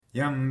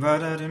Yam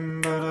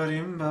badadim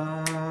badadim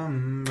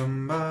bam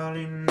bam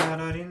badim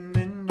badadim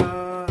din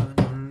da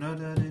dum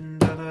dadadim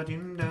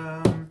dadadim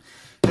dam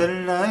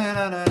la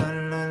la la la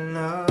la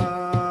la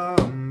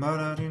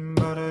badadim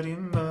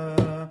badadim ba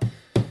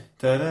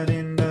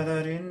dadadim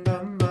dadadim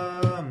dam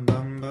bam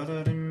bam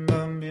badadim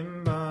bam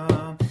bim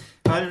bam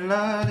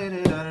alla di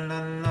di da la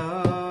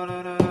la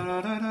da da da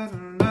da da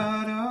da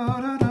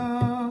da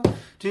da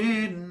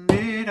din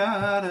di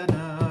da da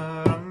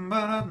da ram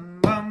badam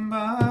bam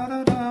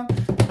badam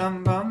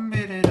dum bum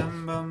biddy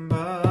dum bum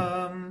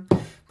bum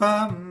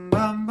bum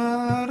bum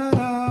ba da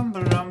dum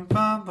bum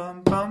bum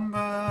bum bum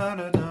ba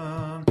da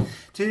dum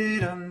dee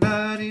dum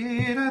da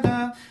dee da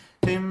dum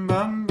dim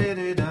bum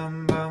biddy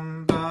dum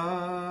bum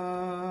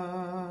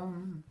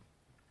bum.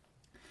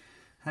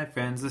 Hi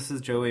friends, this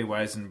is Joey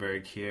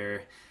Weisenberg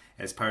here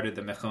as part of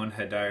the Mechon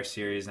Hadar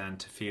series on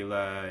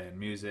tefillah and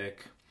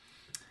music.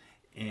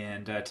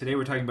 And today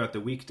we're talking about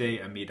the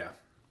weekday Amida.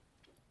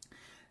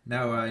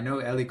 Now, I know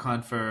Ellie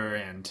Confer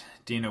and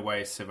Dina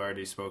Weiss have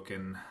already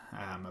spoken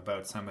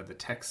about some of the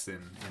texts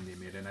in the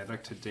Amida, and I'd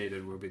like today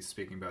that we'll be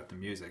speaking about the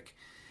music.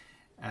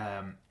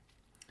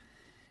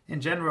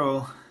 In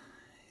general,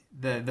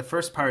 the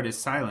first part is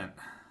silent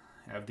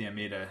of the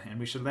Amida, and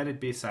we should let it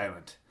be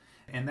silent.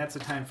 And that's a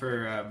time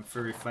for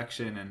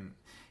reflection and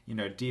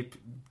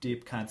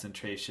deep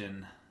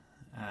concentration,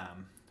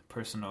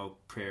 personal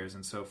prayers,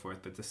 and so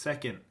forth. But the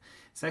second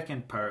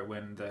part,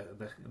 when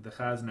the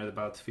Chazan or the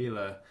Baal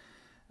Tefillah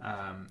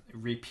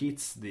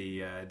repeats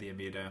the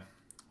Amida,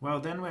 well,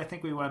 then I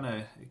think we want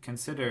to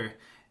consider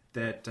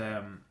that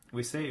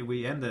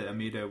we end the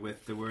Amida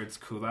with the words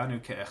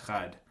Kulanu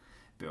ke'echad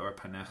be'or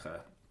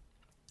panecha.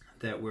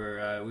 That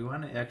we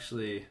want to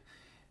actually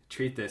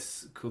treat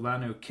this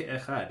Kulanu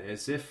ke'echad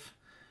as if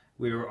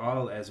we were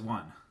all as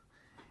one.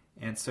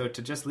 And so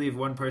to just leave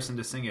one person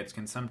to sing it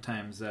can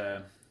sometimes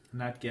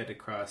not get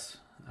across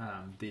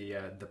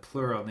the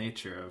plural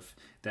nature of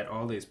that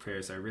all these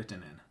prayers are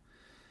written in.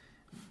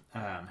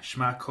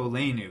 Shema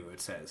Kolenu,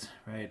 it says,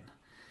 right?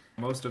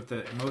 Most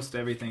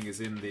everything is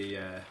in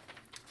the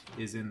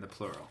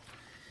plural,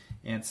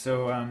 and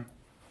so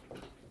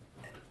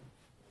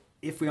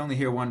if we only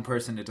hear one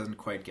person, it doesn't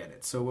quite get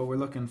it. So what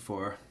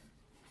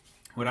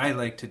I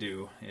like to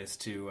do is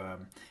to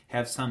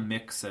have some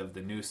mix of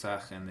the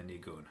nusach and the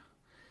nigun.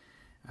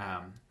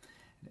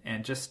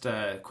 And just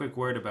a quick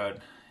word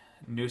about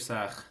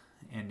nusach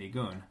and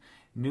nigun.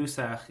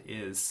 Nusach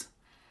is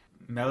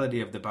melody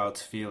of the Baal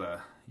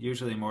Tefillah,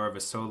 usually more of a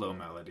solo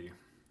melody,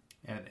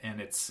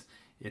 and it's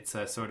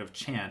a sort of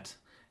chant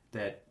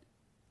that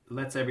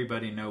lets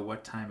everybody know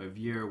what time of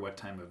year, what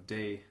time of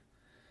day,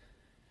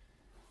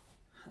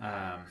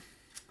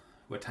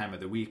 what time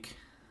of the week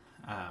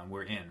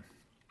we're in.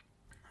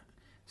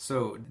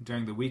 So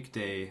during the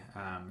weekday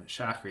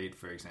Shachrit,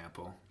 for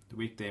example, the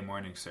weekday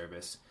morning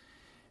service,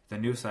 the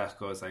nusach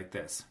goes like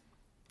this.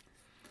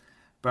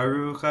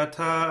 Baruch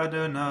atah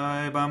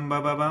Adonai, bam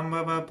ba ba bam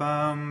ba ba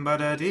bam, ba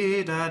da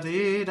dee da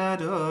do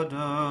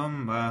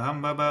dum,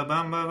 bam ba ba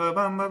bam ba ba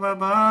bam ba ba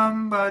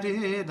bam, ba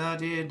dee da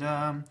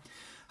dum,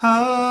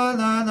 ha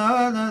la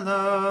la la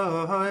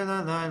la, ha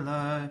la la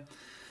la,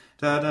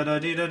 da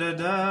dee da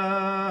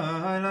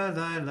ha la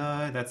la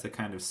la. That's the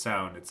kind of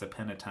sound. It's a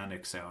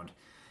pentatonic sound,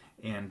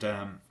 and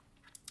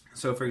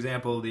so, for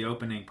example, the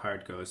opening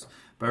part goes,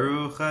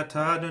 Baruch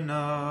atah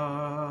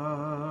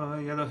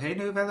Adonai,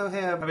 Eloheinu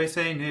v'Elohei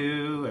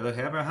Avosseinu,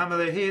 Elohei Abraham,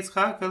 Elohei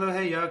Yitzchak,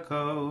 Elohei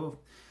Yaakov,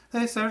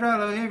 Elohei Sarah,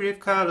 Elohei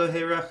Rivka,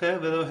 Elohei Rachel,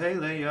 Elohei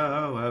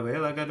Leah,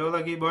 El Gadol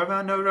HaGibor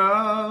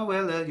v'Hanora,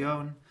 El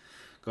Elyon,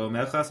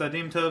 Gomel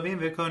Chasadim Tovim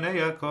v'Konei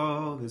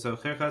Yaakov,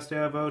 V'Zocher Chasdei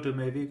Avot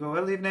u'Mevi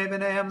Goel Livnei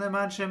B'neihem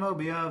Leman Shemo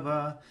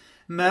B'Yava,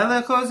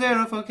 Melech Ozer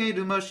Ufokei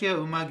Moshe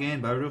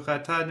u'Magen, Baruch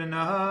atah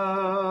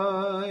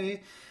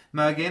Adonai,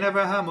 Magen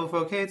Abraham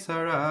ufokei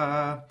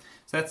tzara.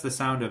 So that's the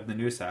sound of the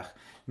nusach.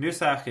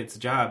 Nusach, its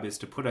job is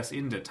to put us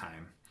into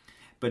time.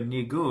 But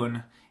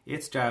nigun,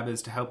 its job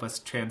is to help us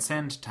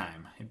transcend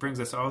time. It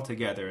brings us all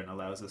together and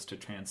allows us to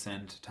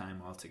transcend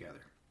time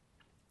altogether.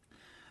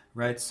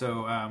 Right,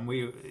 so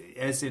we,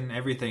 as in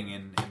everything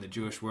in the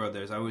Jewish world,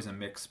 there's always a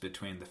mix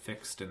between the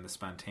fixed and the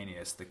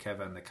spontaneous, the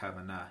keva and the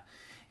kavanah.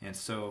 And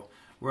so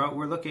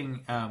we're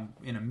looking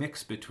in a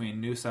mix between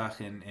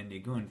nusach and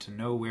nigun to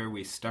know where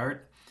we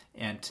start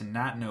and to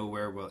not know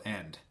where we'll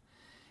end,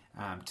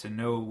 to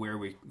know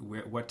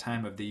what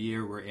time of the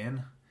year we're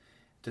in,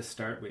 to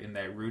start in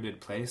that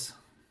rooted place,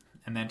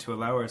 and then to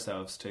allow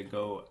ourselves to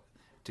go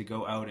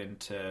out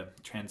into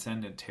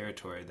transcendent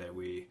territory that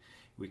we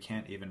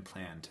can't even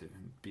plan, to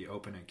be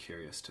open and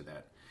curious to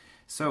that.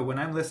 So when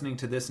I'm listening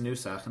to this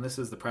nusach, and this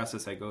is the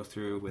process I go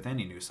through with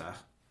any nusach,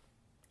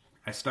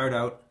 I start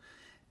out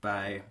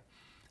by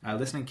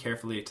listening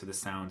carefully to the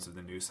sounds of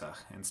the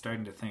nusach and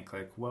starting to think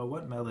like, well,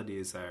 what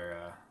melodies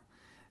are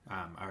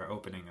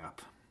opening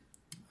up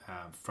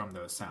from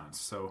those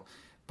sounds. So,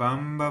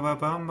 bum ba ba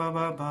bum ba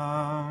ba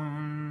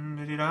bum,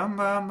 di dum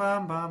bum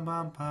bum bum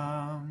bum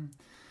bum,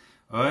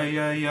 oy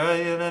oy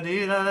oy la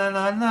di la la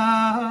la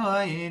la,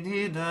 oy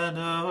di da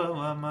do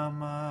ma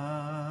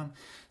ma.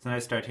 then I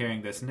start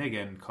hearing this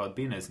niggin called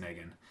Bina's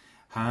niggin.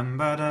 Ham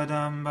ba da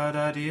dum ba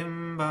da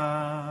dim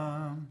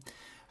bam.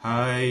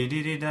 Hi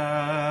di di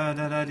da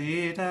da da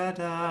di da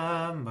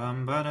dum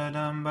bam ba da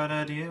dum ba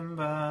da dim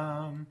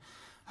bam.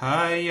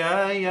 Hi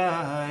ya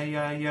ya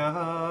ya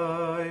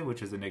ya,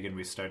 which is the niggin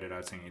we started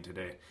out singing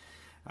today.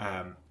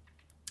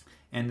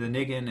 And the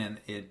niggin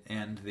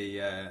and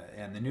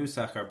the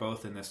nusach are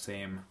both in the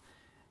same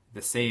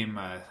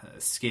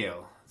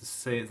scale,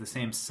 the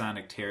same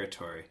sonic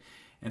territory,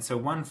 and so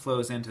one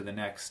flows into the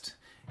next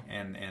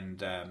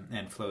and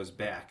flows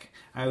back.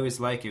 I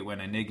always like it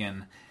when a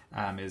niggin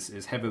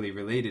is heavily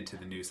related to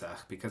the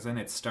nusach, because then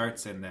it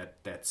starts in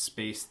that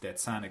space,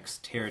 that sonic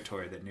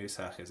territory that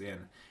nusach is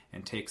in,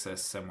 and takes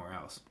us somewhere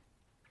else.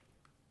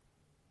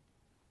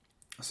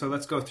 So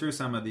let's go through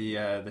some of the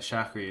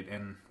shachrit,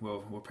 and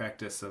we'll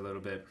practice a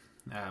little bit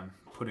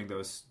putting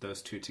those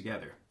two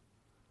together.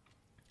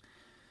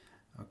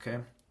 Okay.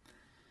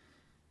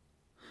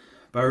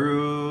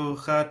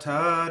 Baruch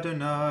atah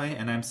Adonai,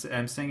 and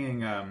I'm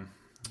singing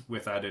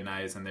with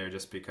Adonai's in there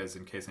just because,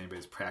 in case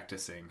anybody's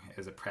practicing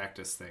as a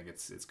practice thing,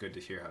 it's good to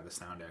hear how the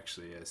sound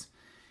actually is.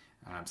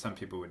 Some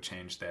people would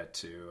change that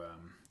to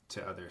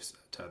other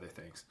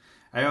things.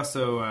 I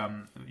also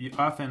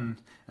often,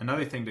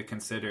 another thing to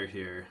consider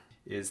here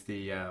is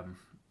the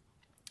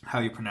how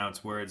you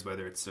pronounce words,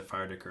 whether it's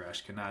Sephardic or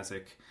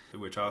Ashkenazic,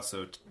 which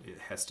also it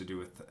has to do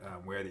with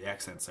where the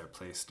accents are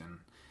placed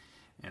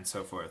and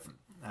so forth.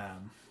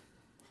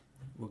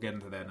 We'll get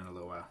into that in a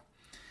little while.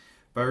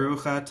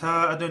 Baruch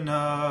atah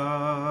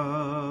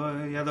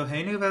Adonai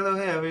Eloheinu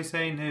v'Elohei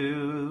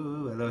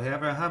Aviseinu Elohei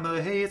Avraham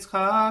Elohei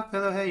Yitzchak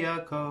Elohei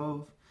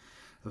Yaakov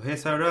Elohei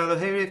Sarah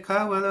Elohei Rivka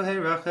Elohei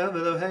Rachel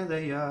Elohei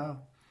Leah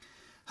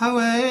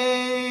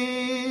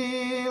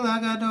Hawei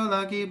Lagadol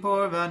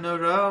Agibor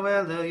Vanora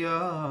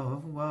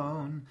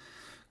Eloyavon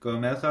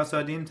Gomel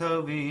Chasadim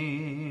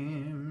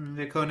Tovim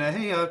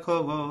V'Konei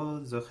Yaakov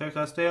Zocher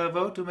Chastei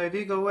Avot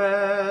Umevi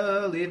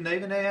Goel Livnei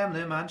V'neihem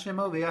Leman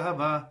Shemo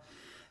V'Yahava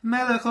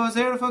Melech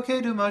Ozer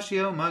Fokedu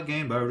Mashio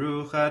Magen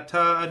Baruch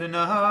atah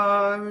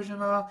Adonai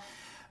Rishma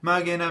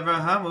Magen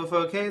Avraham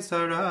Ufokei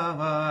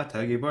Sarah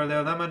Tagibor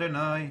Le'olam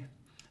Adonai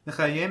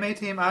V'chayei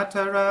Meitim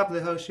Atarab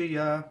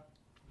Lehoshia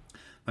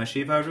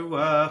Mashiv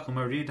HaRuach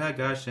Umarid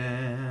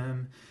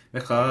HaGashem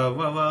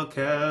V'chavav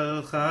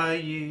Kel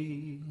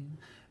Chayim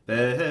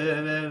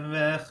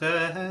V'chesed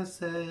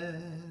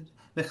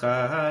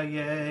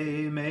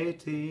V'chayei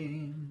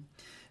Meitim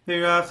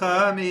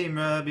V'rachamim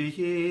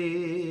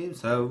Rabihim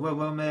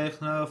Savavamech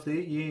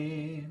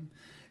Nafliyim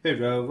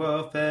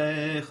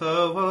V'ravafech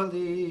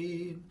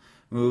Ovolim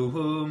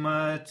Uhu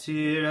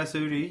Matir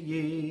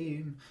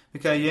Asuriyim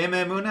V'kayem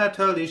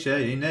Emunato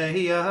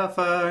L'Sheinei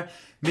Afar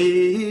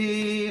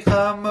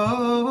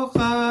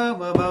Michamocha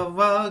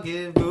V'avaval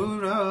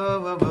Gevuro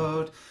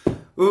V'avot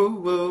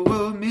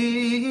Uhu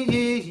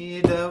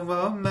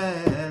Midavo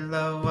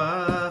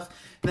Melawach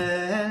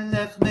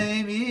Melech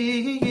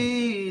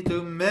Neimi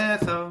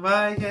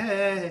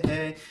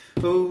Tumechavayeh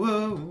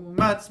Uhu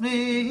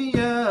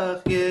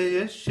Matzmiach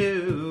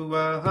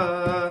Yeshua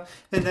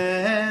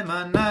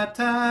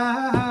V'nemanata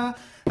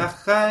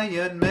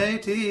Achayot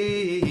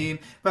Meitim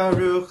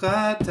Baruch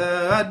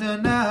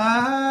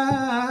atah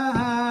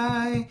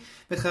Adonai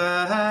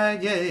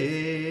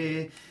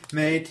V'chayei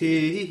Meitim.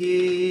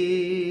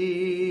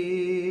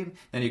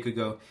 Then you could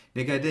go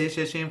Nikadesh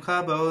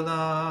Shemcha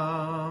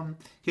Ba'olam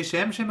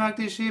Kishem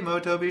Shemakdishim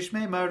Oto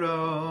B'Shmei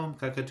Marom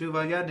Kakatuv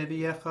Al Yad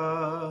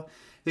Neviyecha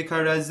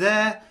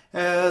V'karazeh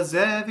El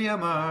Zeh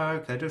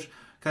V'yamar Kadosh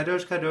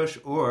Kadosh Kadosh.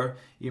 Or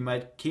you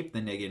might keep the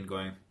niggin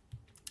going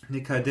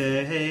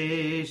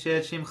Nikadesh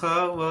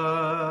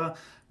Shemcha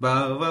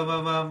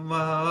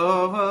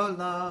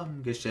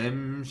Ba'olam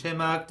Kishem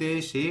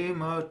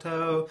Shemakdishim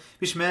Oto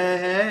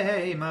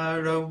B'Shmei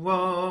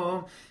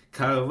Marom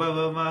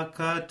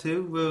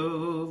Kavavamakatu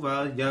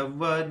Val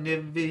Yavad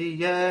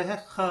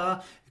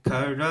Neviyecha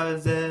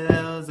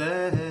Karazel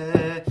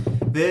Zeh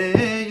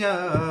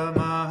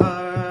V'yamar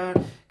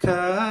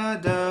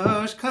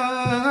Kadosh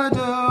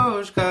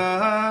Kadosh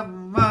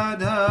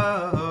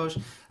Kavadosh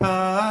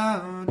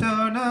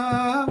Adonai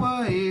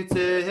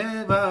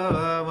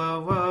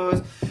Tzevavavos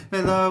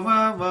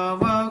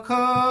V'lavavavavos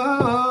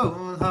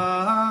Kol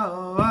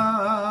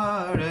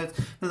Haaretz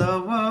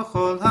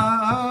V'lavachol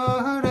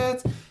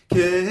Haaretz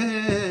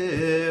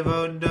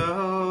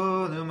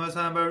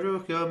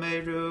Baruch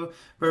Yomeru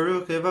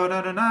Baruch Evod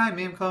Adonai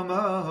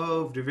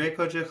Mimkomov Divrei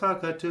Kodechecha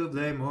Katuv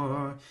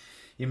Lemor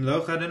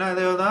Yimloch Adonai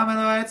Leolam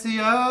Elohai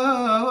Tzio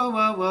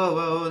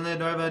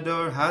Ledor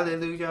Vador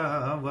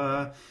Hallelujah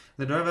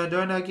Ledor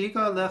Vador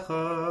Nagiko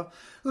Lecho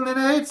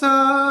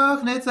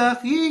Ulenetzach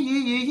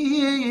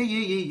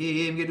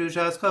Netzachim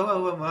Gedushas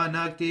Chava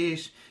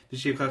Nagdish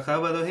V'shivchacha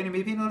Eloheinu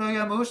Mipinu Lo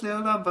Yamush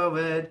Leolam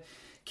Vaved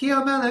Ki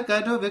Amelech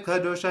Gadol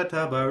V'Kadosh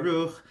Ata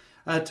Baruch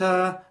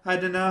Ata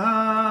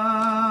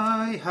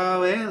Adonai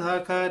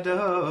Ha'el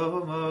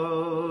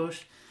HaKadosh.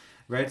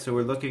 Right, so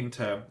we're looking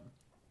to,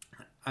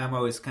 I'm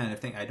always kind of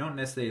thinking, I don't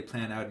necessarily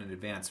plan out in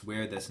advance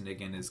where this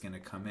niggin is going to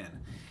come in.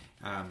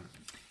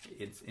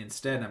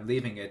 instead, I'm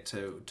leaving it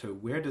to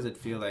where does it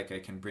feel like I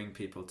can bring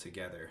people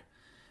together.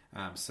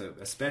 So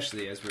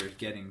especially as we're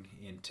getting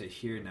into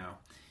here now,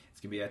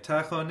 it's going to be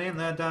Atachonim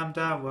Ladam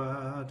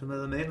Dawa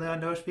Tumelamed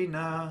Leanosh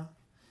Bina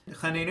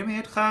Chanenu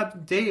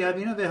Meitchad Dei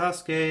Avinu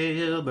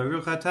V'Haskel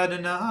Baruch Atah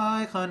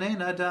Adonai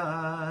Chanen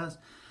Adas,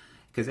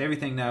 because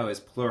everything now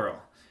is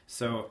plural.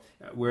 So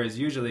whereas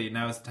usually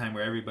now is the time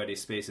where everybody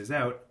spaces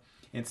out,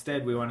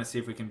 instead we want to see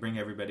if we can bring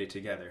everybody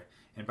together.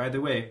 And by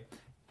the way,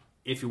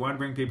 if you want to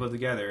bring people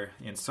together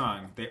in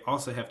song, they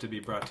also have to be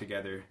brought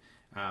together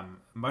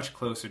much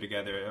closer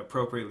together,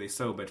 appropriately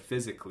so, but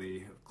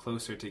physically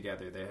closer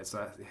together. There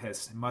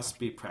must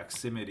be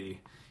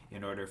proximity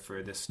in order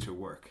for this to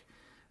work.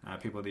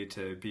 People need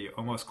to be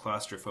almost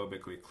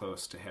claustrophobically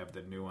close to have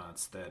the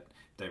nuance that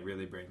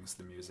really brings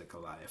the music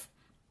alive.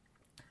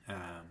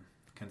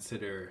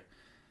 Consider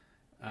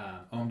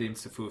Omdim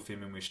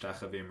Sefufim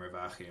Umishtachavim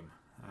Revachim,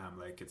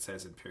 like it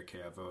says in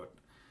Pirkei Avot,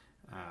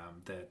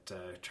 that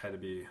try to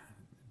be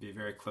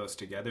very close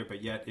together,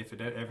 but yet if it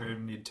ever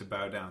need to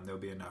bow down,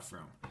 there'll be enough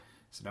room.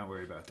 So don't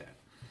worry about that.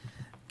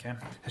 Okay.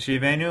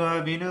 Hashivenu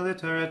avinu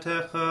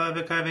l'toratecha,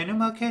 v'karvenu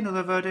malkeinu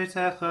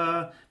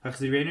l'avodetecha,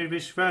 v'chzirenu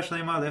b'shva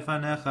shlema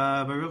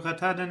lefanecha, baruch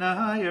atah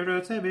Adonai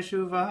yorotze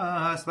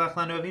b'shuva, aslach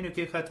lanu avinu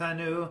ki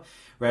chatanu.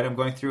 Right, I'm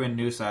going through a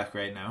Nusach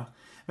right now.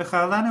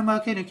 V'chalanu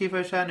malkeinu ki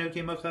farshanu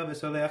ki mocha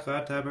v'soleach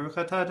ata, baruch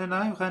atah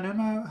Adonai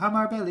v'chanun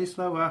hamar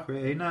belislo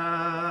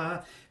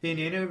achreina,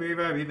 v'inenu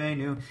riva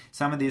rivenu.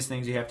 Some of these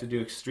things you have to do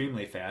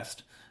extremely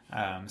fast,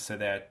 so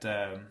that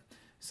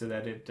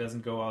it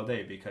doesn't go all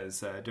day,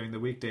 because during the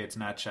weekday it's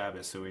not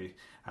Shabbos, so we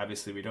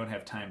don't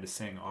have time to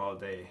sing all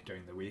day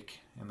during the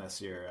week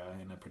unless you're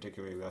in a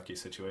particularly lucky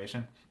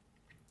situation.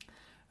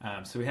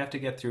 So we have to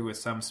get through with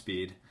some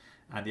speed.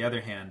 On the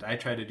other hand, I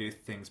try to do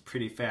things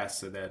pretty fast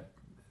so that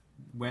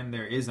when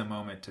there is a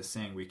moment to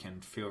sing, we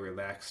can feel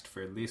relaxed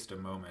for at least a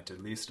moment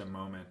in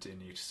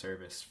each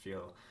service,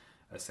 feel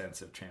a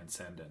sense of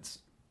transcendence,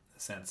 a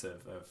sense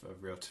of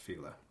real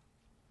tefillah.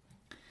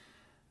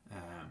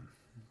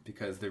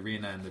 Because the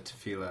Rina and the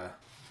Tefillah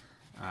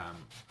are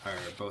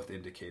both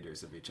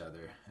indicators of each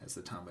other, as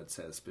the Talmud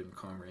says,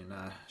 Bimkom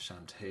Rina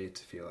Sham Tehei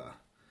Tefillah.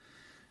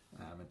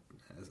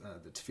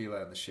 The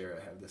Tefillah and the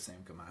Shira have the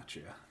same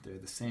gematria. They're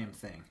the same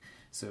thing.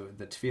 So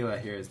the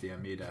Tefillah here is the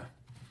Amida,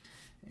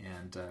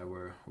 and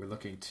we're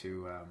looking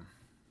to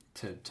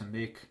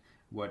make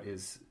what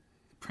is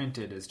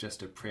printed as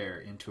just a prayer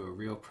into a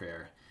real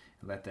prayer,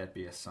 and let that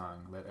be a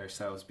song. Let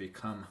ourselves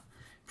become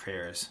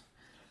prayers.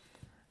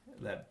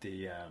 Let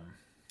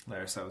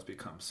ourselves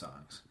become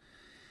songs.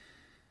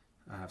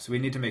 So we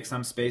need to make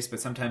some space, but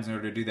sometimes in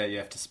order to do that, you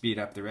have to speed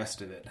up the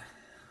rest of it.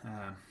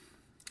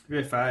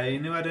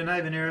 Rifayinu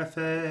Adonai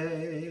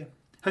v'nirafei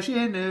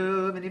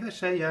Hashienu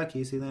v'nivashaya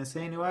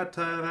kisilenseinu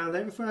atav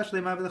ha'lev v'frash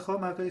lema v'lechol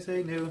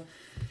ma'koseinu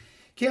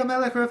Ki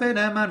ha'melech rofei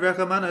ne'eman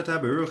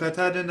v'rachamanata baruch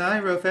atah Adonai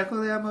rofechu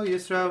le'amo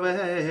Yisrael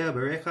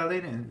barech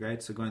aleinu.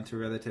 Right, so going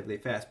through relatively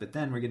fast, but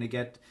then we're going to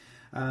get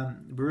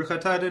Baruch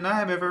atah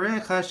Adonai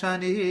mevarech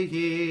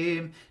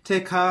hashanim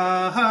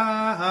tekah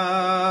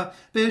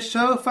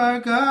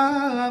b'shofar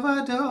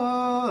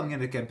gavado. I'm going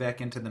to get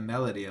back into the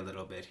melody a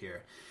little bit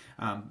here.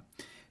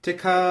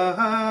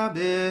 Tekah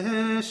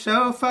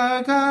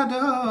b'shofar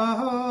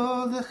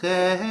gadol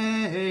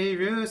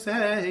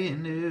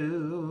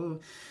l'cheiruseinu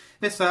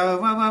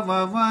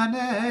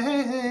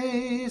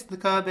v'savawawanes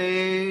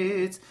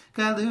l'kabetz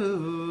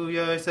galu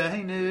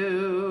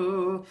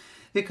yoseinu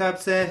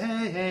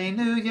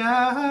v'kabseinu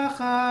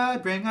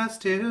yachad, bring us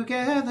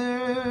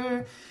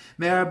together.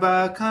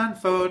 Merba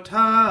kanfot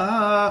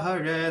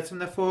haaretz, from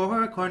the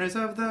four corners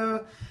of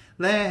the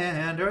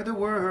land or the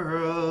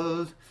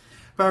world.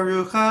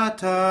 Baruch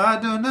atah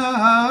Adonai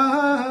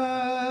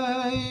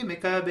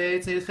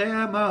mikabetz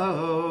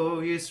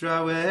nilchemo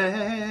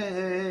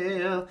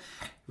Yisrael.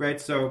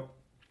 Right, so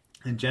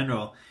in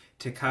general,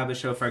 Tekah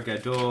b'shofar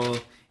gadol,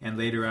 and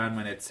later on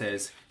when it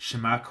says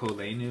Shema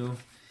kolenu,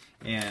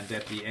 and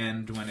at the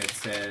end when it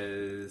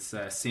says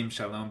Sim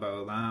Shalom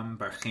Ba'olam,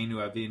 Barchenu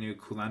Avinu,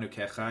 Kulanu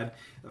Kechad,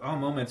 all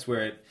moments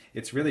where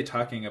it's really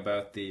talking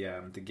about the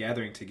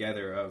gathering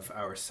together of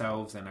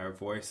ourselves and our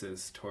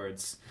voices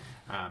towards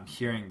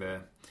hearing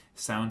the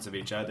sounds of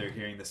each other,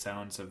 hearing the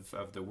sounds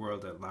of the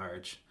world at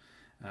large,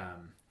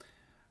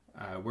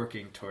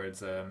 working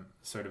towards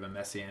sort of a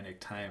messianic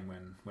time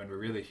when we're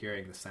really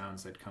hearing the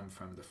sounds that come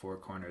from the four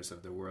corners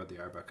of the world, the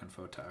Arba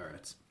Kanfot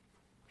Haaretz.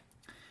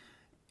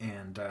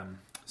 And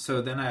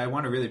so then I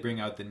want to really bring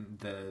out the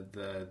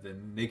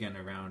niggin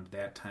around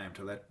that time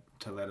to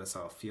let us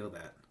all feel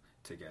that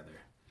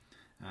together,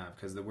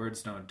 because the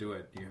words don't do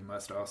it. You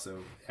must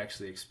also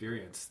actually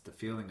experience the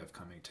feeling of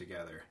coming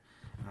together.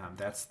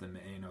 That's the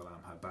Me'ein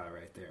Olam Haba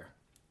right there,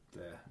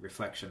 the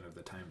reflection of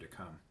the time to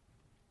come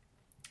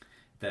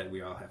that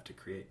we all have to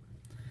create.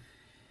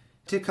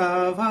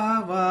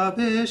 Tikavawa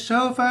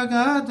b'shofar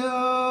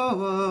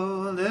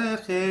gadol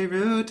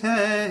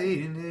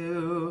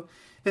lecheruteinu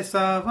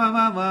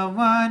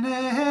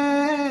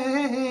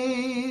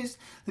v'savawawanes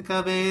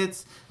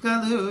Kabetz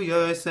Galu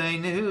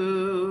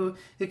Yoseinu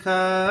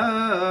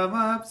Ikam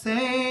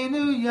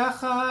Abseinu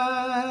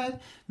Yachad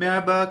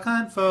Merba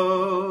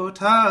Kanfo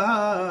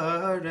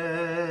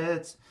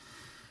Taretz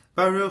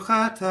Baruch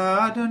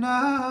Atah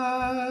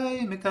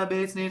Adonai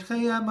Mikabetz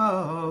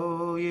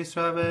Nidchayamo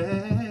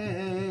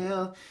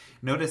Yisrael.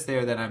 Notice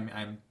there that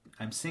I'm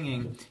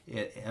singing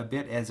it a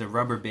bit as a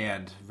rubber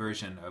band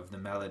version of the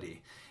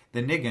melody.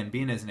 The nigun,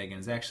 Bina's nigun,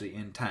 is actually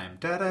in time.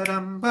 Da da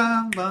dum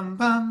bum bum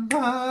bum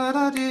ba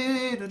da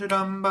dee da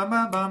dum bum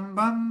bum bum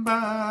bum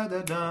ba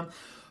da dum.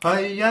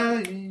 Ay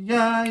ya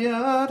ya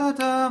ya da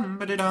dum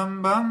ba da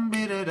dum bum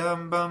ba da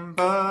dum bum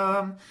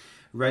bum.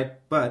 Right,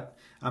 but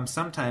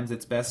sometimes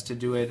it's best to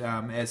do it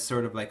as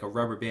sort of like a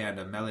rubber band,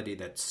 a melody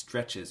that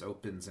stretches,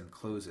 opens, and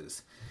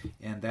closes,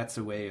 and that's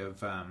a way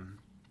of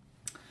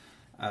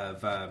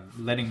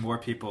letting more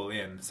people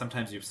in.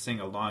 Sometimes you sing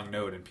a long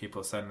note and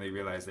people suddenly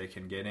realize they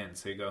can get in.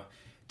 So you go,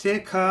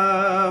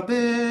 Tikka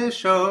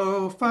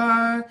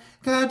b'shofar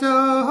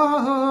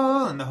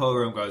gadol, and the whole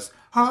room goes,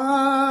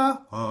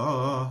 ha,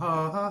 ha,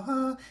 ha,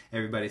 ha.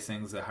 Everybody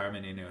sings the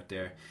harmony note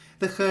there.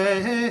 The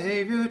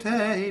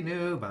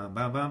chayvutenu, bam,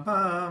 bam, bam,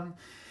 bam.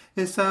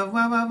 People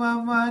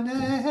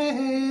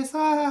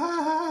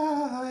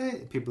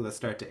will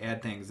start to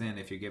add things in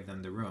if you give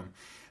them the room.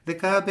 The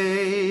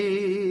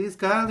kabez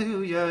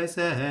galu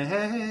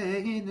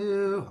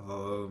yoseinu,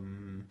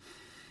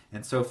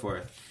 and so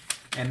forth.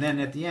 And then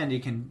at the end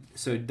you can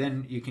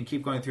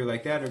keep going through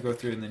like that, or go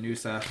through in the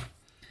nusach.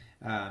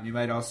 You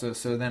might also,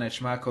 so then at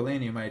Shema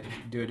Kolenu you might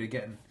do it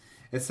again.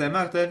 It's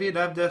Semach David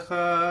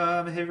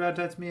Abdecha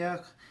Mehiradat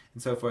Miach,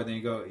 and so forth. Then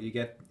you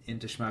get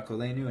into Shema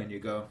Kolenu and you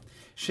go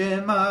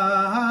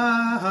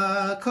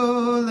Shema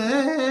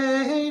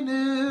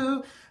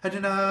Kolenu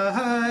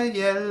Adonai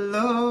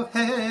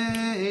Eloheinu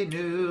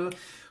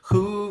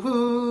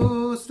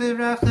Hu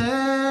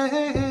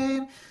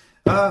Svirachem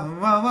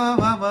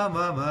Aleinu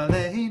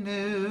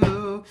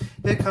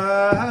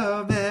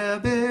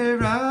B'Karmel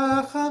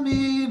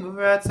B'Rachamim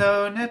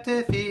Ratzon Et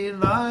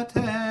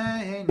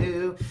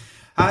Tefilateinu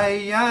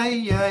Ay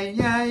ay ay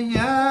ay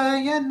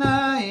ay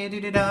ay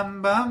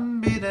dam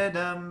bam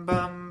bidam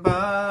bam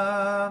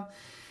bam.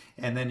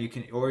 And then you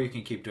can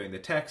keep doing the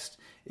text.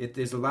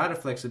 There's a lot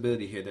of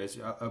flexibility here. There's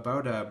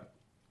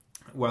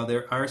while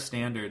there are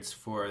standards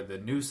for the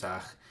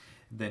nusach,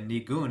 the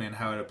nigun and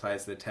how it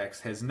applies to the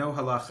text has no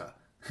halacha.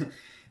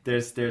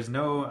 There's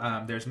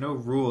no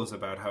rules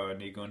about how a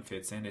nigun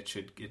fits in. It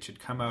should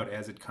come out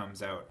as it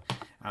comes out.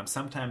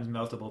 Sometimes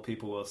multiple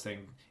people will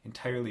sing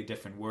entirely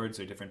different words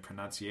or different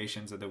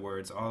pronunciations of the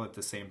words all at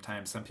the same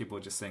time. Some people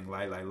just sing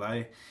lai lai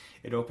lai.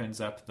 It opens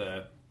up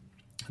the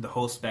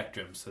whole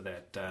spectrum, so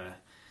that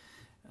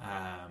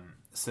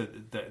so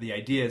the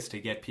idea is to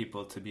get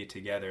people to be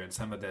together, and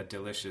some of that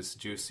delicious,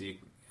 juicy,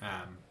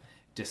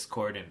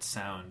 discordant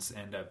sounds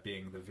end up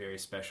being the very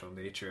special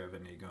nature of a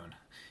nigun.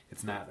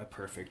 It's not a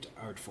perfect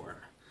art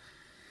form,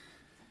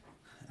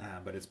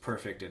 but it's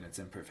perfect in its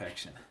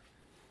imperfection.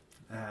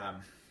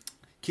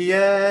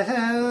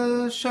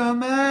 Kiel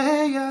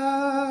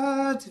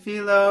shomeya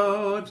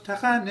tefilot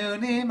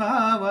tachanunim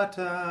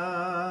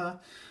hawata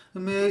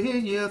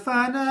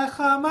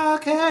Milfanecha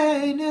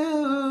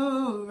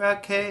makeinu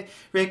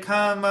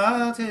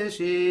rekama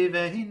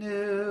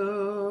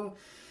teshivenu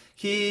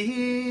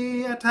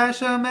Ki ata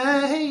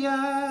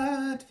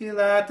shomeya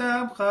tfilat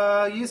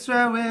amcha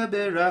Yisrael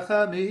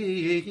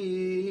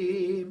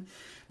berachamim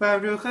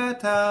Baruch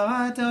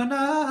atah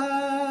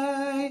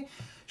Adonai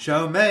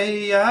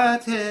Shomeya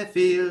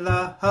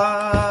tefillah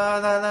la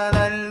la la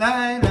la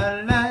la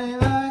la la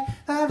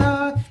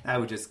la. I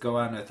would just go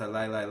on with a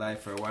lai lai lai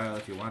for a while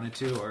if you wanted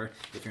to, or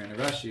if you're in a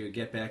rush, you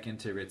get back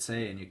into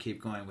Ritzei and you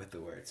keep going with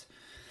the words.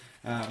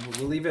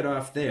 We'll leave it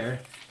off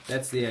there.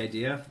 That's the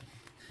idea.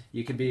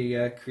 You can be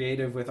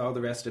creative with all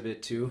the rest of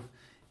it too.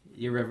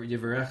 You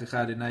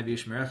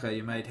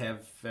might have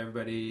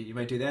everybody. You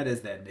might do that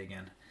as that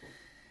nigun,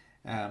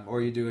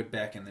 or you do it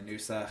back in the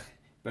nusach.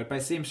 But by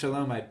Sim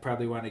Shalom, I'd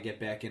probably want to get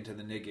back into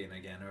the nigun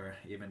again, or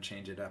even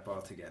change it up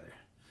altogether,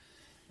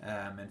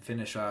 and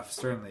finish off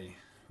certainly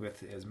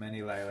with as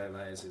many lai lai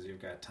lais as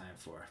you've got time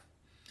for.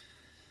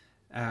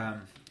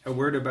 A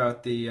word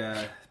about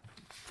the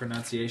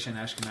pronunciation,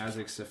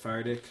 Ashkenazic,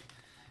 Sephardic.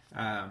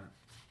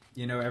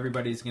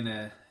 Everybody's going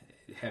to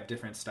have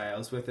different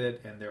styles with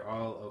it, and they're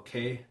all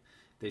okay.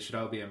 They should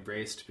all be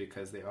embraced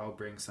because they all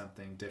bring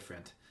something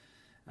different.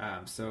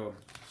 So,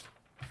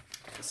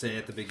 say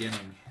at the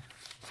beginning,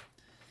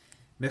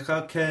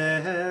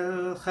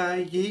 Mechakel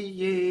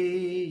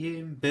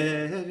chayim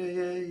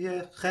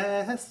bechesed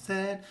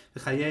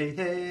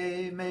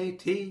v'chayei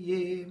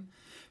meitiyim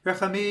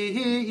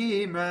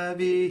rachamim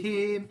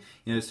ravim.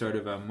 Sort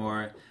of a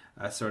more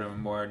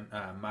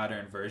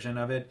modern version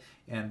of it,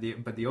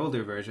 but the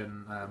older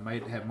version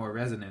might have more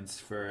resonance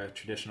for a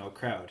traditional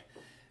crowd.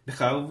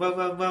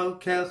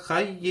 Mechakel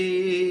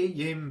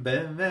chayim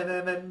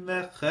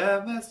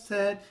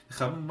bechesed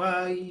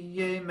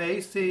v'chayei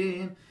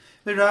meisim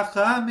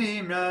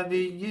V'rachamim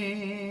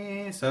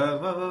rabiyim,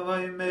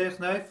 Savoy mech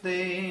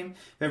neiflim,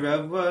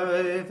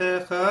 V'ravoy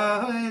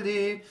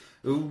v'chaylim,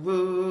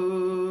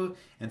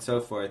 and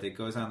so forth. It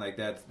goes on like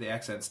that. The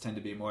accents tend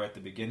to be more at the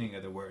beginning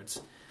of the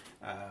words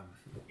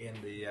in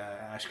the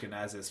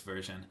Ashkenazis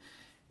version.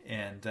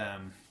 And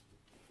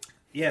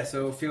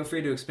so feel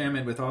free to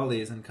experiment with all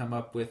these and come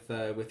up with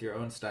your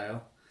own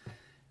style.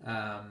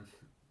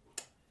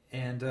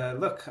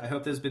 Look, I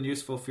hope this has been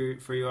useful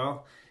for you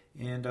all,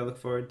 and I look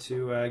forward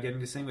to getting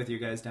to sing with you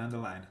guys down the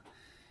line.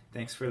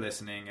 Thanks for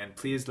listening, and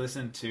please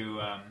listen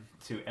to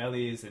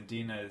Ellie's and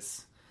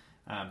Dina's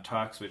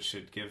talks, which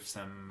should give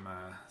some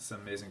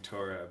amazing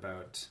Torah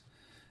about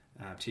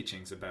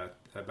teachings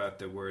about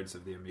the words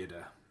of the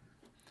Amidah.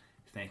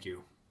 Thank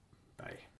you. Bye.